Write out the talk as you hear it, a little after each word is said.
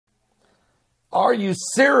Are you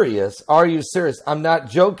serious? Are you serious? I'm not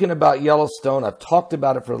joking about Yellowstone. I've talked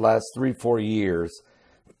about it for the last 3-4 years.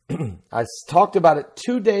 I talked about it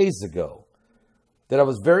 2 days ago, that I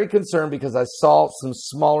was very concerned because I saw some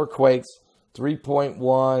smaller quakes,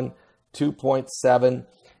 3.1, 2.7,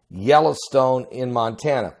 Yellowstone in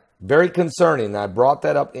Montana. Very concerning. I brought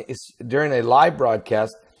that up during a live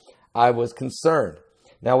broadcast. I was concerned.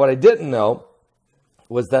 Now, what I didn't know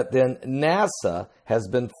was that then NASA has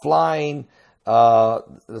been flying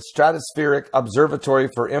the Stratospheric Observatory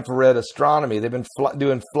for Infrared Astronomy. They've been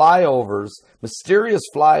doing flyovers, mysterious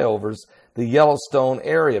flyovers, the Yellowstone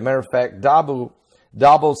area. Matter of fact,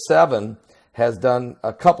 Dabo 7 has done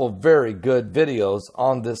a couple very good videos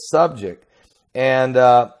on this subject. And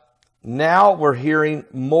now we're hearing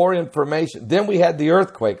more information. Then we had the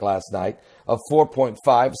earthquake last night of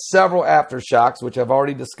 4.5, several aftershocks, which I've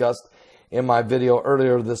already discussed in my video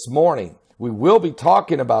earlier this morning. We will be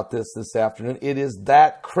talking about this afternoon. It is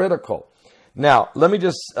that critical. Now, let me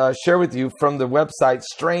just share with you from the website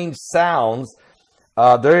Strange Sounds.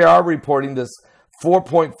 They are reporting this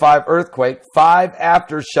 4.5 earthquake, 5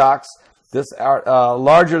 aftershocks. This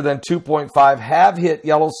larger than 2.5 have hit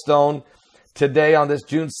Yellowstone today on this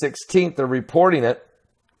June 16th. They're reporting it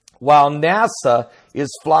while NASA is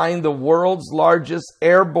flying the world's largest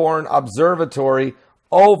airborne observatory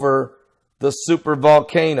over the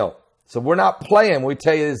supervolcano. So we're not playing. We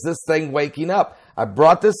tell you, is this thing waking up? I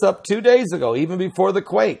brought this up 2 days ago, even before the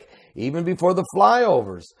quake, even before the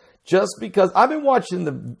flyovers, just because I've been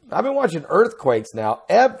watching earthquakes now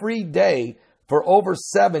every day for over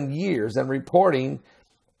 7 years and reporting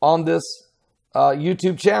on this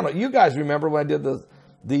YouTube channel. You guys remember when I did the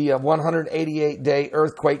 188-day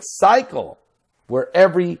earthquake cycle, where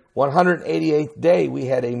every 188th day we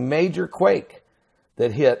had a major quake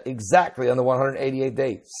that hit exactly on the 188th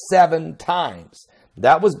day, 7 times.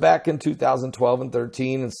 That was back in 2012 and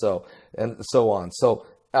 13 and so on. So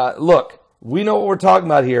look, we know what we're talking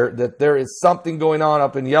about here, that there is something going on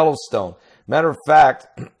up in Yellowstone. Matter of fact,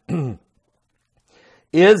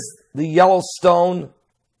 is the Yellowstone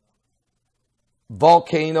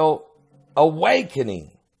volcano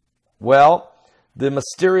awakening? Well, the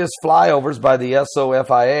mysterious flyovers by the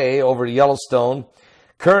SOFIA over to Yellowstone.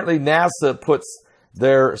 Currently, NASA puts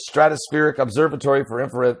their Stratospheric Observatory for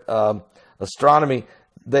Infrared Astronomy,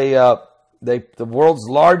 the world's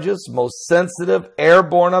largest, most sensitive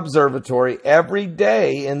airborne observatory every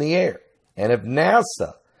day in the air. And if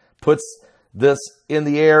NASA puts this in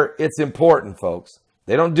the air, it's important, folks.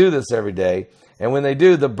 They don't do this every day. And when they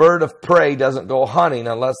do, the bird of prey doesn't go hunting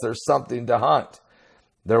unless there's something to hunt.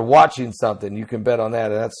 They're watching something. You can bet on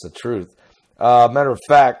that, and that's the truth. Matter of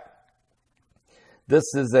fact, this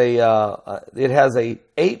is it has a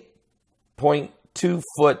 8.2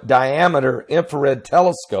 foot diameter infrared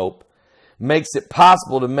telescope, makes it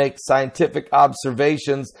possible to make scientific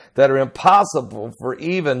observations that are impossible for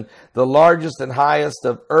even the largest and highest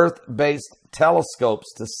of Earth-based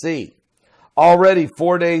telescopes to see. Already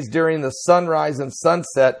 4 days during the sunrise and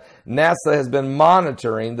sunset, NASA has been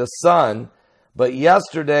monitoring the sun, but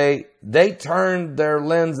yesterday they turned their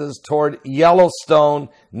lenses toward Yellowstone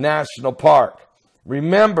National Park.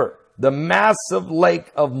 Remember, the massive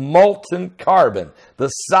lake of molten carbon, the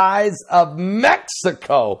size of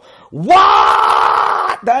Mexico.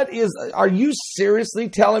 What? That is, are you seriously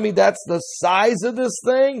telling me that's the size of this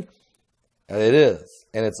thing? It is,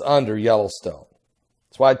 and it's under Yellowstone.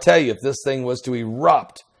 That's why I tell you, if this thing was to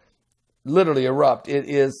erupt, literally erupt, it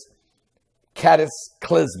is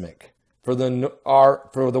cataclysmic for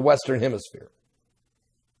the Western Hemisphere.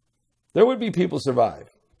 There would be people survive,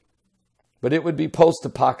 but it would be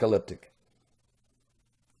post-apocalyptic.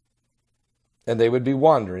 And they would be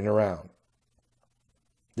wandering around.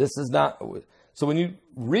 This is not... So when you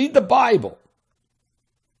read the Bible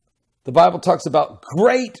talks about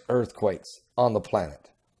great earthquakes on the planet.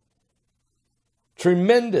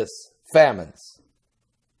 Tremendous famines.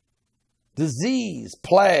 Disease,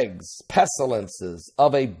 plagues, pestilences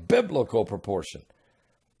of a biblical proportion.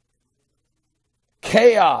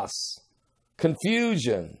 Chaos,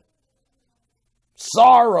 confusion,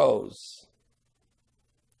 sorrows,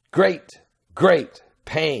 great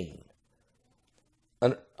pain.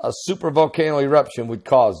 A supervolcano eruption would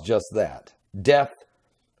cause just that. Death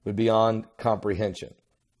would be beyond comprehension.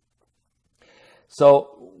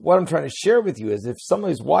 So what I'm trying to share with you is if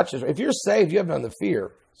somebody's watching, if you're saved, you have none of the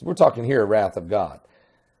fear. So we're talking here, wrath of God.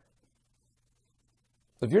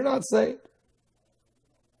 If you're not saved,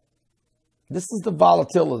 this is the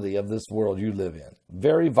volatility of this world you live in.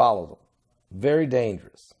 Very volatile. Very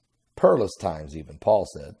dangerous. Perilous times even, Paul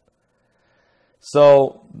said.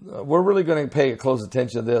 So we're really going to pay close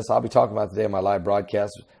attention to this. I'll be talking about today on my live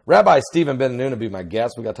broadcast. Rabbi Stephen Ben-Nun will be my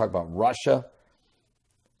guest. We got to talk about Russia.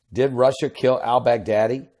 Did Russia kill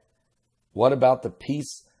al-Baghdadi? What about the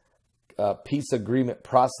peace agreement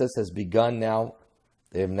process has begun now?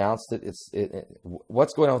 They've announced it.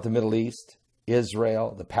 What's going on with the Middle East,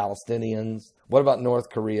 Israel, the Palestinians? What about North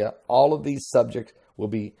Korea? All of these subjects will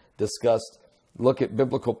be discussed. Look at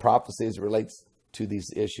biblical prophecy as it relates to these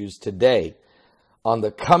issues today on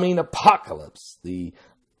the coming apocalypse.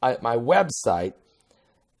 My website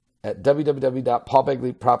at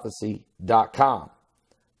www.paulbegleyprophecy.com,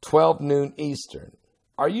 12 noon Eastern.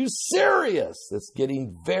 Are you serious? It's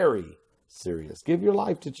getting very serious. Give your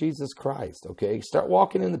life to Jesus Christ, okay? Start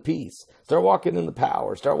walking in the peace. Start walking in the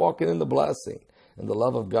power. Start walking in the blessing and the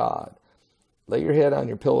love of God. Lay your head on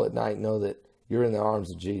your pillow at night and know that you're in the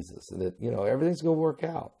arms of Jesus and that, everything's going to work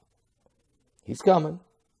out. He's coming.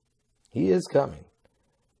 He is coming.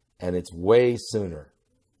 And it's way sooner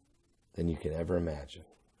than you can ever imagine.